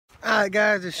Alright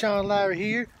guys, it's Sean Lowry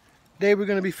here. Today we're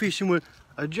going to be fishing with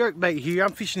a jerkbait here.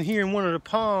 I'm fishing here in one of the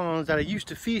ponds that I used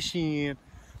to fish in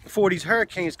before these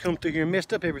hurricanes come through here and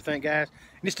messed up everything, guys.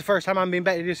 And this is the first time I've been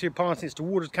back to this here pond since the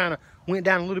water's kind of went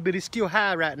down a little bit. It's still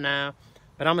high right now,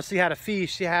 but I'm going to see how to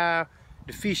fish, see how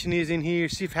the fishing is in here,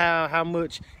 see how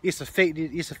much it's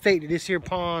affected this here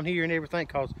pond here and everything,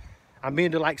 because I've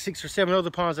been to like 6 or 7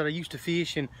 other ponds that I used to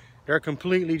fish and they're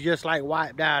completely just like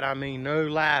wiped out. I mean, no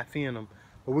life in them.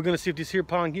 But we're gonna see if this here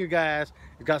pond here, guys,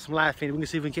 has got some life in it. We're gonna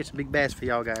see if we can catch some big bass for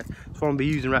y'all, guys. That's what I'm gonna be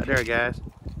using right there, guys.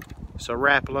 It's a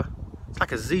Rapala. It's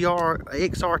like a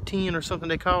XR10 or something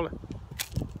they call it.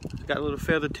 It's got a little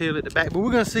feather tail at the back. But we're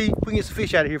gonna see if we can get some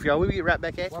fish out of here for y'all. We'll get right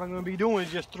back at it. What I'm gonna be doing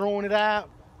is just throwing it out,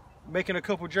 making a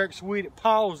couple jerks with it,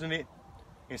 pausing it,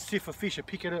 and see if a fish will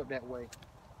pick it up that way.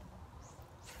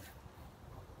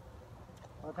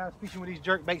 A lot of times fishing with these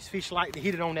jerk baits, fish like to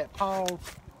hit it on that pause.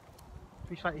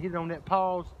 Fish like to hit it on that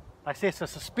pause. Like I said, it's a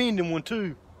suspending one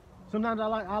too. Sometimes I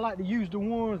like to use the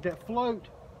ones that float.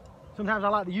 Sometimes I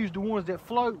like to use the ones that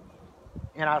float,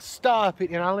 and I stop it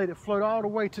and I let it float all the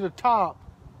way to the top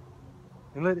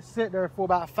and let it sit there for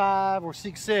about 5 or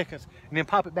 6 seconds and then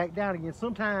pop it back down again.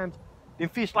 Sometimes them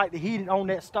fish like to hit it on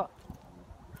that stop.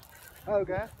 Uh-oh,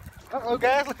 guys. Uh-oh,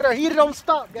 guys. Look at her. Hit it on the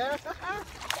stop, guys.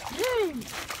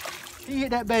 He hit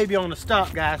that baby on the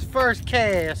stop, guys. First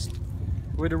cast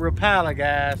with the Rapala,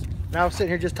 guys. And I was sitting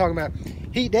here just talking about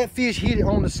that fish hit it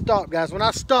on the stop, guys. When I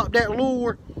stopped that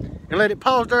lure and let it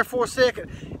pause there for a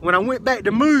second, when I went back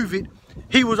to move it,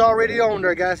 he was already on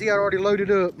there, guys. He had already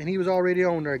loaded up and he was already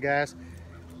on there, guys.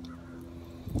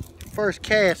 First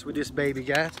cast with this baby,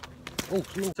 guys. Oh,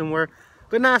 somewhere.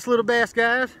 But nice little bass,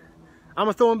 guys. I'm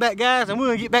gonna throw him back, guys, and we're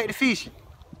gonna get back to fishing.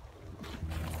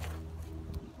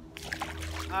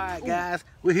 Alright guys,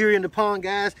 we're here in the pond,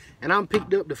 guys, and I'm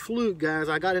picked up the fluke, guys.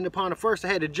 I got in the pond. First I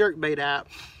had the jerk bait out.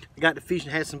 I got the fish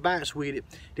and had some bites with it.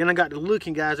 Then I got to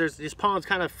looking, guys. This pond's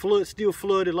kind of still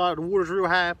flooded. A lot of the water's real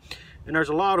high, and there's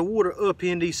a lot of water up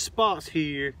in these spots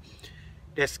here.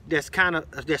 That's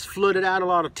flooded out. A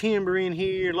lot of timber in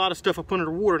here. A lot of stuff up under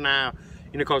the water now.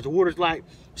 You know, because the water's like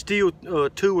still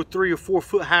 2 or 3 or 4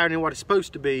 foot higher than what it's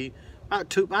supposed to be.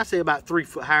 I say about 3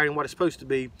 foot higher than what it's supposed to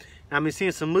be. I've been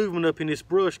seeing some movement up in this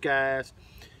brush, guys,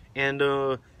 and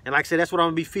like I said, that's what I'm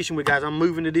gonna be fishing with, guys. I'm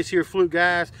moving to this here fluke,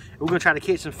 guys, and we're gonna try to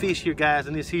catch some fish here, guys,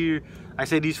 in this here, like I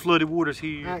said, these flooded waters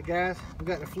here. All right, guys, we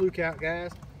got the fluke out,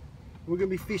 guys. We're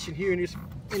gonna be fishing here in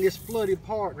this flooded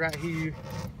part right here,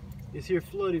 this here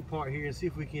flooded part here, and see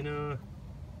if we can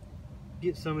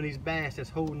get some of these bass that's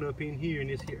holding up in here in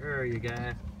this here area,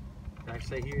 guys. Like I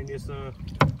say, here in this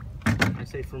like I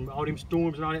say, from all them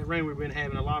storms and all that rain we've been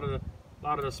having, a lot of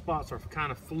the spots are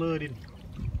kind of flooded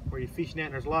where you're fishing at,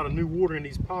 and there's a lot of new water in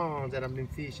these ponds that I've been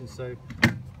fishing. So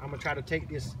I'm gonna try to take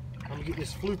this, I'm gonna get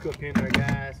this fluke up in there,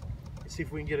 guys, and see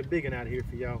if we can get a big one out of here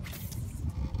for y'all.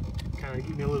 Kind of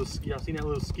give me a little skip. Y'all seen that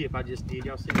little skip I just did?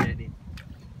 Y'all seen that?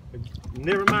 But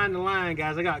never mind the line,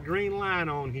 guys. I got green line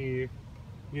on here.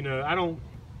 You know,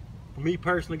 for me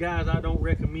personally, guys, I don't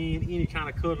recommend any kind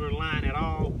of color line at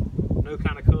all. No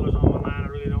kind of colors on my line I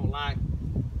really don't like.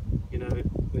 You know,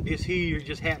 but this here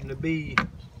just happened to be,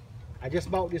 I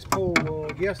just bought this pole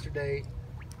yesterday.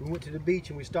 We went to the beach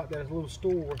and we stopped at a little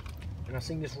store, and I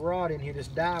seen this rod in here, this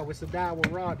Daiwa. It's a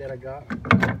Daiwa rod that I got.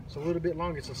 It's a little bit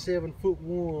longer. It's a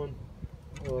 7'1"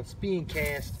 spin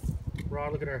cast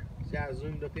rod. Look at her. See how I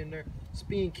zoomed up in there?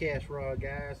 Spin cast rod,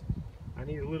 guys. I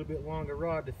need a little bit longer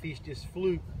rod to fish this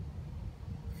fluke.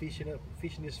 Fishing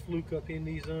this fluke up in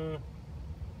these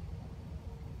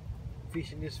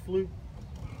fishing this fluke.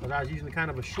 But I was using kind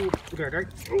of a short. Look at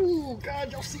that. Oh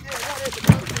God, y'all see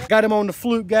that? Got him on the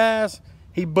fluke, guys.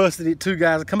 He busted it too,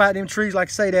 guys. I come out them trees, like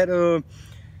I say, that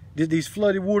these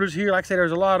flooded waters here. Like I say,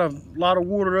 there's a lot of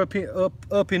water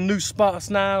up in new spots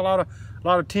now. A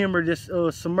lot of timber just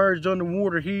submerged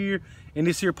underwater here in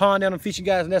this here pond down I'm fishing,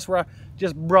 guys. And that's where I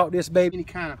just brought this baby. Any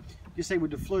kind of, just say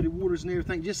with the flooded waters and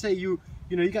everything, just say you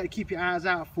know, you got to keep your eyes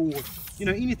out for, you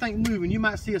know, anything moving. You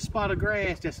might see a spot of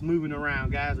grass that's moving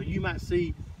around, guys, or you might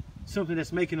see something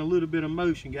that's making a little bit of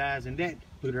motion, guys. And that,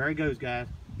 look, there he goes, guys.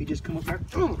 He just come up there.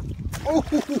 Oh,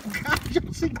 God,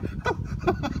 y'all see?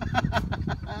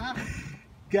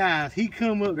 Guys, he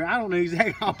come up there. I don't know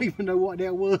exactly, I don't even know what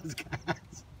that was,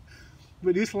 guys.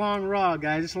 But this long rod,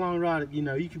 guys, this long rod, you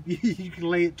know, you can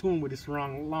lay it to him with this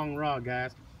long rod,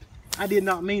 guys. I did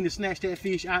not mean to snatch that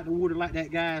fish out of the water like that,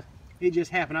 guys. It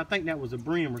just happened. I think that was a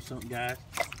brim or something, guys.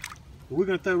 But we're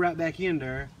going to throw right back in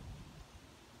there.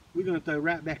 We're going to throw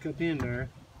right back up in there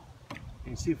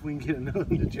and see if we can get another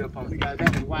one to jump on me, guys.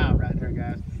 That was wild right there,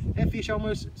 guys. That fish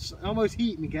almost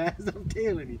hit me, guys. I'm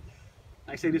telling you.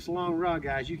 Like I say, this long rod,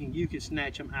 guys, you can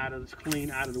snatch them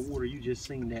clean out of the water. You just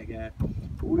seen that, guy.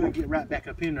 But we're gonna get right back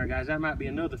up in there, guys. That might be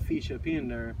another fish up in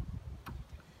there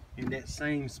in that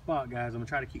same spot, guys. I'm gonna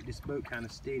try to keep this boat kind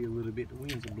of steady a little bit. The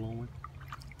winds are blowing.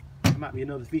 There might be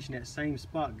another fish in that same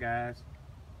spot, guys,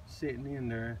 sitting in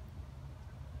there.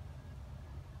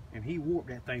 And he warped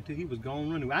that thing too. He was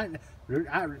gone running.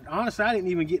 Honestly, I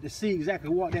didn't even get to see exactly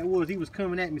what that was. He was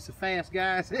coming at me so fast,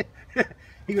 guys.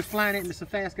 He was flying at me so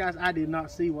fast, guys. I did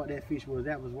not see what that fish was.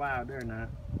 That was wild there now.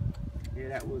 Yeah,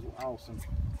 that was awesome.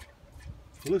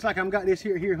 It looks like I'm got this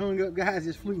here hung up, guys.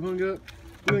 This fluke hung up.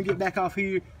 We're gonna get back off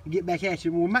here and get back at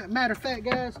you. Well, matter of fact,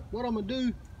 guys, what I'm gonna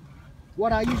do,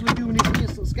 what I usually do in this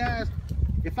instance, guys,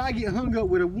 if I get hung up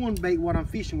with a one bait what I'm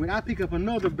fishing with, I pick up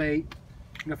another bait.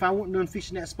 And if I want done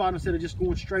fishing that spot instead of just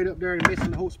going straight up there and messing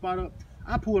the whole spot up,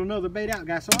 I pull another bait out,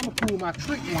 guys. So I'm gonna pull my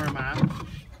trick worm out,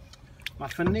 my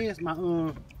finesse,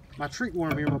 my trick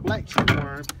worm here, my black trick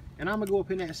worm, and I'm gonna go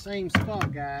up in that same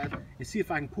spot, guys, and see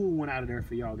if I can pull one out of there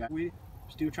for y'all, guys.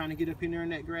 Still trying to get up in there in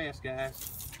that grass,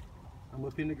 guys. I'm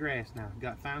up in the grass now.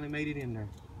 Finally made it in there.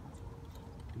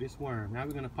 This worm. Now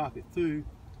we're gonna pop it through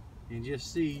and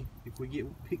just see if we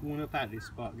pick one up out of this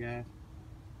spot, guys.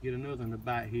 Get another one to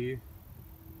bite here.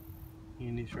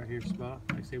 In this right here spot.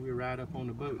 Like I said, we're right up on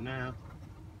the boat now.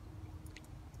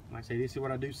 Like I say, this is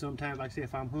what I do sometimes. Like I say,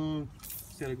 if I'm hung,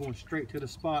 instead of going straight to the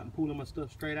spot and pulling my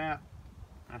stuff straight out,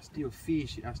 I still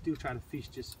fish it. I still try to fish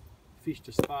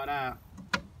the spot out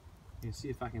and see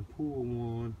if I can pull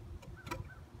one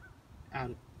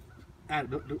out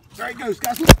of the there he goes,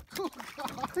 guys. Oh,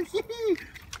 God.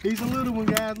 He's a little one,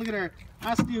 guys. Look at her.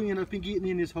 I still end up getting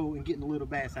in this hole and getting a little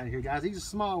bass out of here, guys. He's a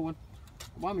small one.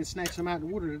 Well, I'm gonna snatch him out of the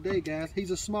water today, guys. He's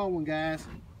a small one, guys.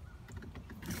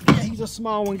 Yeah, he's a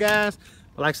small one, guys.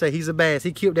 But like I say, he's a bass.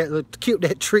 He killed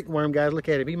that trick worm, guys. Look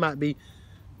at him. He might be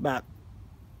about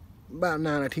 9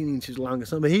 or 10 inches long or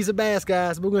something. But he's a bass,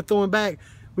 guys. We're gonna throw him back.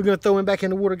 We're gonna throw him back in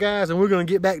the water, guys, and we're gonna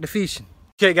get back to fishing.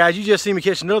 Okay, guys, you just see me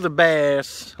catch another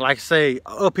bass. Like I say,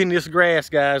 up in this grass,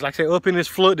 guys. Like I say, up in this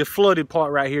the flooded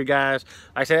part right here, guys.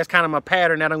 Like I say, that's kind of my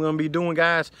pattern that I'm gonna be doing,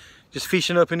 guys. Just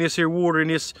fishing up in this here water, in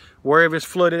this, wherever it's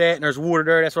flooded at, and there's water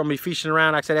there, that's where I'm gonna be fishing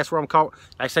around. Like I said, that's where I'm caught.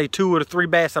 Like I say, 2 of the 3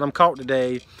 bass that I'm caught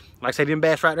today. Like I say, them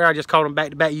bass right there, I just caught them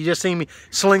back to back. You just seen me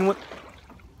sling one.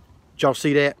 Did y'all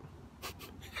see that?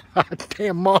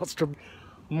 Damn monster,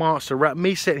 right?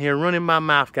 Me sitting here running my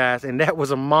mouth, guys, and that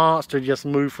was a monster just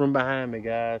moved from behind me,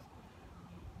 guys.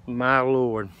 My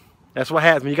Lord. That's what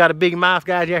happens when you got a big mouth,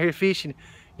 guys. You out here fishing,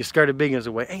 you scare the big ones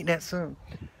away. Ain't that something?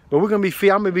 But we're gonna be,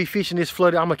 I'm gonna be fishing this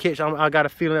flooded. I got a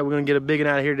feeling that we're gonna get a big one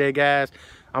out of here today, guys.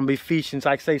 I'm gonna be fishing,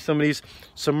 like say, some of these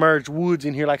submerged woods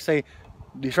in here. Like say,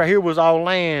 this right here was all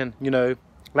land, you know,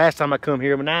 last time I come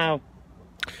here, but now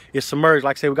it's submerged.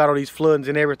 Like I say, we got all these floodings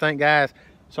and everything, guys.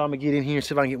 So I'm gonna get in here and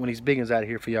see if I can get one of these big ones out of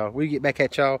here for y'all. We'll get back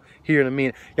at y'all here in a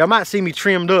minute. Y'all might see me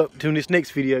trimmed up to this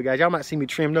next video, guys. Y'all might see me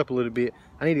trimmed up a little bit.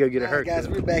 I need to go get a haircut. Guys,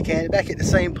 we're back at it, back at the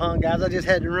same pond, guys. I just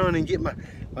had to run and get my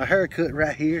haircut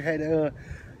right here.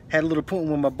 Had a little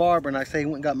appointment with my barber, and like I say,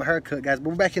 went and got my hair cut, guys.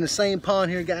 But we're back in the same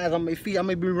pond here, guys. I'm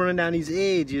gonna be running down these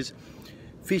edges,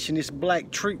 fishing this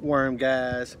black trick worm,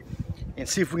 guys, and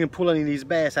see if we can pull any of these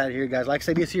bass out of here, guys. Like I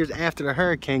say, this here is after the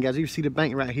hurricane, guys. You see the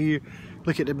bank right here.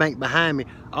 Look at the bank behind me.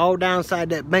 All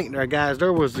downside that bank there, guys,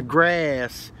 there was the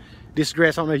grass. This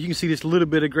grass, I don't know if you can see this little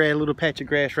bit of grass, little patch of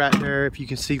grass right there. If you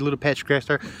can see a little patch of grass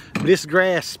there. But this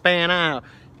grass span out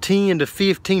 10 to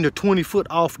 15 to 20 foot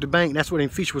off the bank. That's where them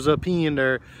fish was up in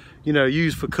there, you know,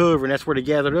 used for cover, and that's where they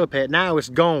gathered up at. Now it's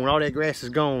gone. All that grass is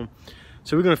gone.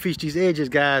 So we're gonna fish these edges,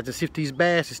 guys, to see if these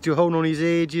bass are still holding on these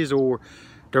edges or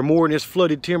they're more in this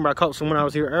flooded timber. I caught some when I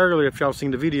was here earlier, if y'all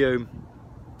seen the video,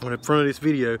 on the front of this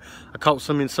video. I caught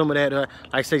some in some of that, like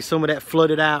I say, some of that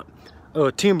flooded out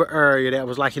timber area that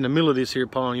was like in the middle of this here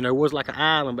pond. You know, it was like an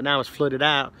island, but now it's flooded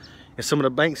out. And some of the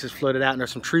banks is flooded out, and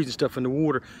there's some trees and stuff in the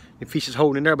water, and fish is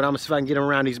holding in there. But I'm gonna see if I can get them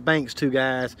around these banks too,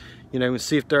 guys. You know, and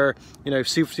see if they're, you know,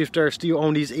 see if they're still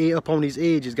on these, up on these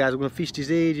edges, guys. We're gonna fish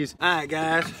these edges. All right,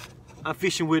 guys. I'm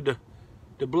fishing with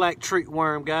the black trick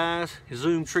worm, guys.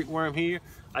 Zoom trick worm here.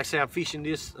 Like I say, I'm fishing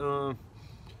this,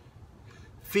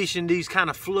 fishing these kind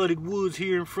of flooded woods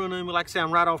here in front of me. Like I say,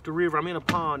 I'm right off the river. I'm in a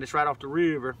pond that's right off the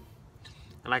river.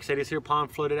 And like I said, this here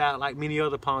pond flooded out like many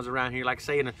other ponds around here. Like I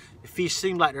say, and the fish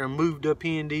seem like they're moved up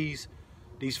in these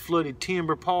flooded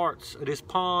timber parts of this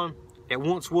pond that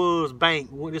once was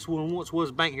bank. This one once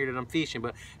was bank here that I'm fishing,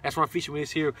 but that's where I'm fishing with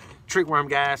this here trick worm,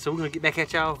 guys. So we're gonna get back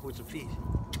at y'all with some fish.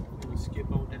 I'm gonna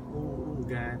skip on that. Ooh,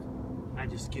 guys, I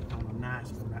just skipped on a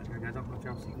nice one right there, guys. I don't know if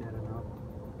y'all see that or not,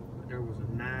 but there was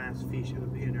a nice fish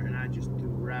up in there, and I just threw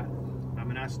right. I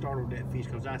mean, I startled that fish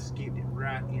because I skipped it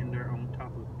right in there on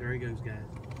top of it. There he goes, guys.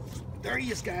 There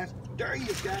he is, guys. There he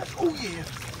is, guys. Oh, yeah.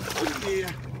 Oh,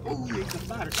 yeah. Oh, yeah. He's a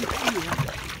biter. Oh,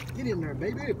 yeah. Get in there,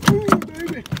 baby. Oh,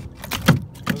 baby.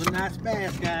 That was a nice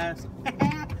bass, guys.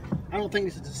 I don't think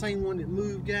this is the same one that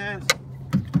moved, guys.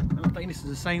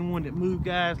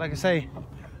 Like I say,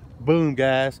 boom,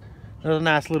 guys. Another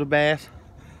nice little bass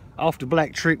off the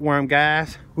black trick worm,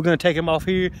 guys. We're gonna take him off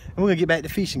here and we're gonna get back to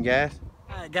fishing, guys.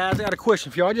 All right, guys, I got a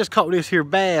question for y'all. I just caught this here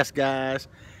bass, guys,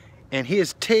 and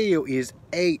his tail is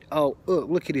ate all up.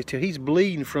 Look at his tail. He's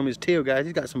bleeding from his tail, guys.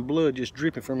 He's got some blood just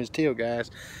dripping from his tail,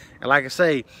 guys. And like I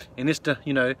say, and this,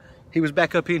 you know, he was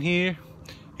back up in here.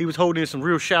 He was holding in some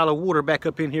real shallow water back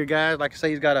up in here, guys. Like I say,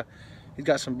 he's got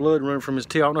some blood running from his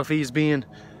tail. I don't know if he's been,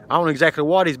 I don't know exactly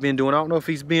what he's been doing. I don't know if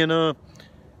he's been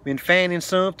fanning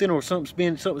something or something's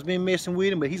been messing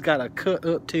with him, but he's got a cut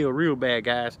up tail real bad,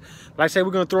 guys. Like I said,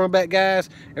 we're gonna throw him back, guys,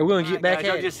 and we're gonna get back at it.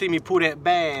 Y'all just see me pull that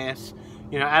bass,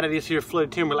 you know, out of this here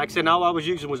flooded timber. Like I said, all I was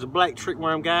using was the black trick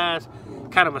worm, guys.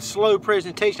 Kind of a slow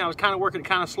presentation. I was kind of working it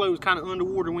kind of slow. It was kind of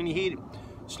underwater when you hit it.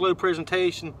 Slow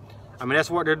presentation. I mean,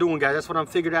 that's what they're doing, guys. That's what I'm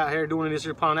figured out here doing in this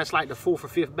here pond. That's like the 4th or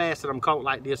 5th bass that I'm caught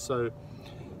like this. So,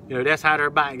 you know, that's how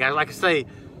they're biting, guys. Like I say,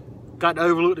 got to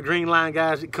overlook the green line,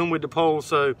 guys, that come with the pole.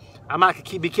 So I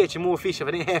might be catching more fish if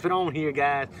I didn't have it on here,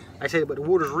 guys. Like I said, but the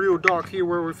water's real dark here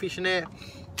where we're fishing at.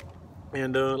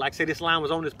 And like I said, this line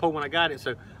was on this pole when I got it.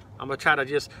 So I'm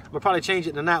gonna probably change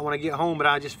it tonight when I get home, but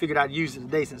I just figured I'd use it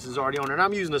today since it's already on there. And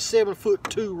I'm using a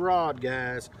 7'2" rod,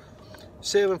 guys.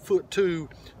 7'2"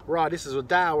 rod. This is a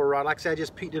Daiwa rod. Like I said, I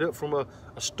just picked it up from a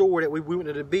store that we went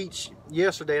to the beach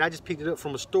yesterday, and I just picked it up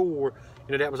from a store,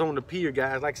 you know, that was on the pier,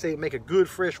 guys. Like I say, it make a good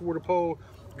freshwater pole.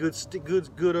 Good.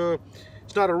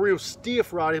 It's not a real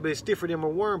stiff rod, but it's stiffer than my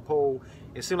worm pole.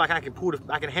 It seems like I can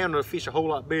handle the fish a whole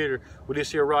lot better with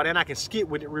this here rod, and I can skip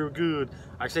with it real good.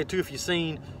 Like I say too, if you've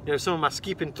seen, you know, some of my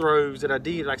skipping throws that I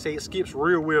did, like I say, it skips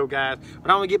real well, guys.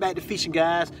 But I'm gonna get back to fishing,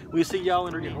 guys. We'll see y'all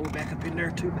in the hold back up in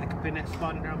there too, back up in that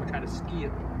spot in there. I'm gonna try to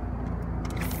skip.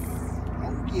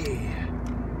 Oh yeah,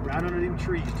 right under them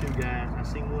trees too, guys. I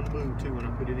seen one move too when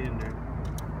I put it in there.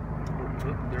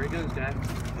 Oh, there he goes, guys.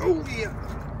 Oh yeah.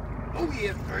 Oh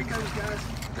yeah, there he goes, guys.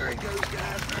 There he goes,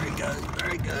 guys. There he goes. There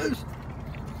he goes.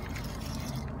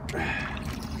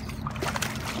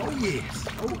 Oh yes.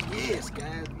 Oh yes,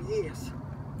 guys. Yes.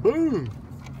 Boom.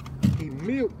 He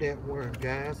milked that worm,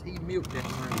 guys. He milked that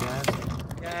worm,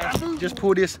 guys. Just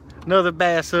pulled this another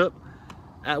bass up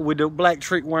with the black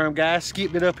trick worm, guys.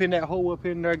 Skipped it up in that hole up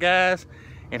in there, guys.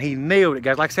 And he nailed it,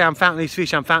 guys. Like I say, I'm founting these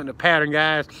fish. I'm founting the pattern,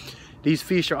 guys. These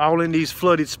fish are all in these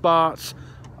flooded spots.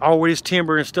 All this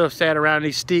timber and stuff sat around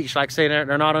these sticks. Like I say,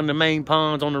 they're not on the main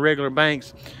ponds on the regular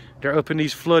banks. They're up in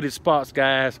these flooded spots,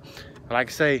 guys. Like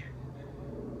I say,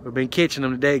 we've been catching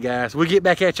them today, guys. We'll get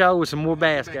back at y'all with some more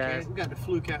bass, guys. We got the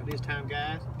fluke out this time,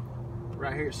 guys.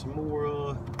 Right here, some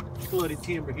more flooded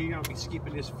timber here. I'll be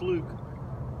skipping this fluke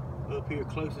up here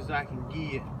close as I can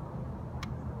get.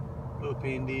 Up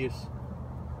in this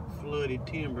flooded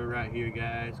timber right here,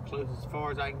 guys. Close as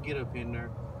far as I can get up in there.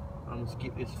 I'm gonna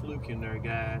skip this fluke in there,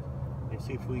 guys, and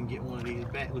see if we can get one of these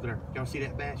bass. Look at her. Y'all see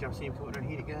that bass? Y'all see him come there and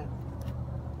hit it, guys?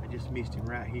 I just missed him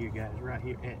right here, guys. Right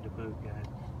here at the boat, guys.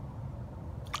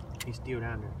 He's still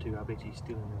down there too. I bet you he's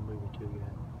still in there moving too,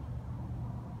 guys.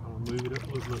 I'm gonna move it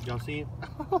up. Look, y'all see him?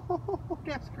 Oh,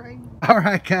 that's crazy. All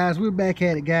right, guys, we're back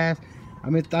at it, guys.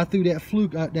 I threw that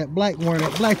fluke, that black worm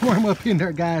up in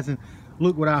there, guys, and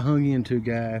look what I hung into,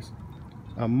 guys.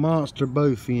 A monster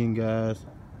bowfin, guys.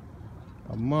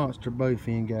 A monster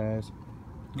bowfin, guys.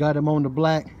 Got him on the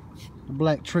black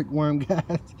trick worm, guys.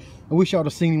 I wish y'all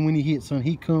have seen him when he hit, son.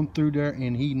 He come through there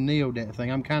and he nailed that thing.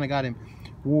 I'm kind of got him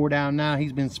wore down now.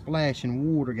 He's been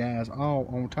splashing water, guys, all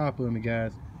on top of me,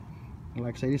 guys.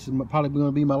 Like I say, this is probably going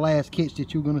to be my last catch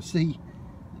that you're going to see.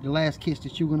 The last catch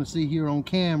that you're going to see here on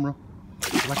camera.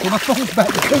 Like my phone's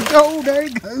about to go. Oh, there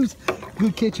he goes.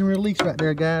 Good catch and release right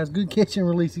there, guys. Good catch and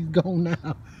release. He's gone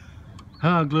now.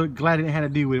 Glad I didn't have to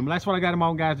deal with him. But that's what I got him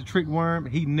on, guys. The trick worm.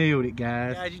 He nailed it,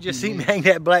 guys. Guys, you just see me hang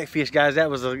that blackfish, guys. That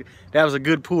was a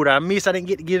good pull. I didn't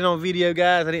get to get it on video,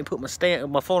 guys. I didn't put my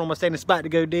phone on my standing spot to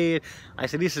go dead. Like I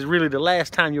said, this is really the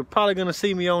last time you're probably gonna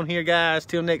see me on here, guys.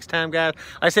 Till next time, guys.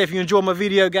 Like I said, if you enjoy my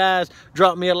video, guys,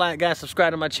 drop me a like, guys.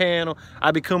 Subscribe to my channel.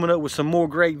 I'll be coming up with some more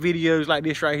great videos like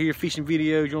this right here, fishing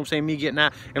videos. You know what I'm saying? Me getting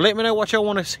out, and let me know what y'all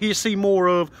want to see more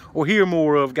of or hear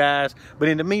more of, guys. But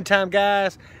in the meantime,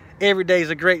 guys, every day is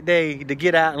a great day to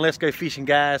get out and let's go fishing,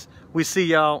 guys. We see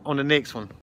y'all on the next one.